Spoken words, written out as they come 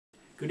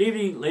Good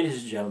evening,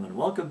 ladies and gentlemen.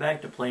 Welcome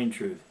back to Plain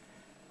Truth.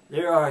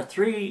 There are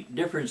three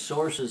different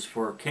sources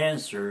for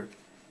cancer,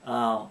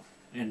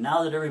 and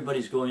now that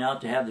everybody's going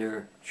out to have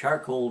their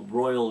charcoal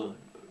broiled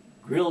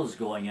grills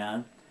going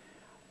on,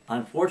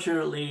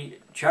 unfortunately,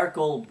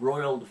 charcoal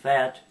broiled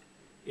fat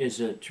is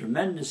a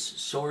tremendous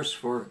source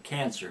for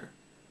cancer.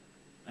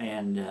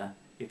 And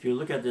if you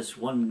look at this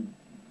one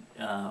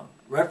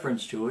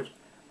reference to it,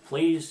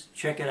 please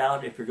check it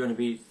out if you're going to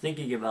be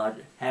thinking about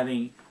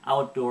having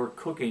outdoor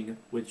cooking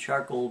with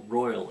charcoal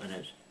broil in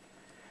it.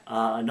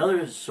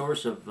 Another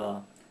source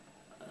of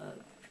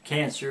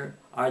cancer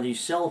are these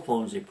cell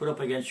phones they put up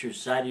against your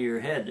side of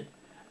your head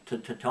to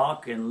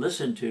talk and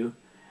listen to.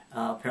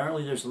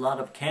 Apparently there's a lot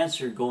of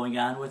cancer going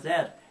on with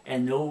that,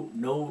 and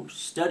no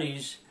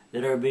studies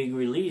that are being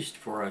released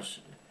for us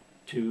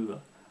to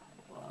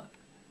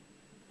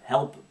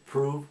help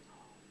prove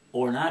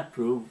or not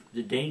prove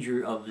the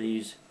danger of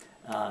these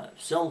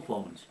cell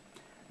phones.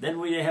 Then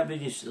we have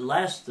this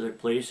last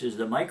place is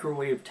the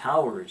microwave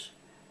towers.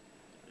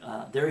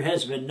 There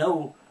has been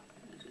no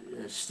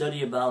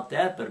study about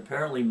that, but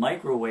apparently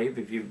microwave,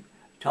 if you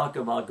talk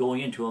about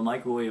going into a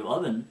microwave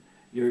oven,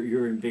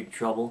 you're in big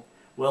trouble.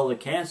 Well, the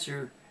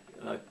cancer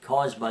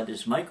caused by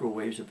this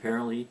microwaves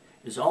apparently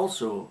is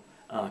also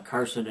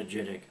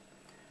carcinogenic.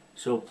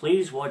 So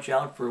please watch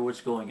out for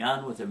what's going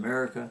on with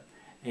America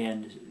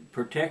and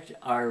protect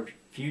our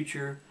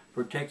future,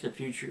 protect the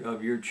future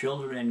of your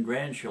children and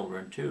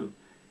grandchildren too,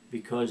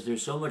 because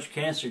there's so much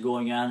cancer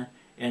going on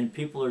and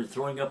people are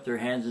throwing up their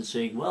hands and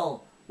saying,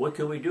 well, what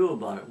can we do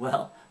about it?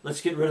 Well, let's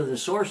get rid of the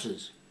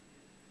sources.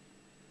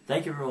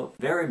 Thank you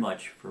very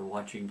much for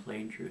watching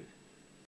Plain Truth.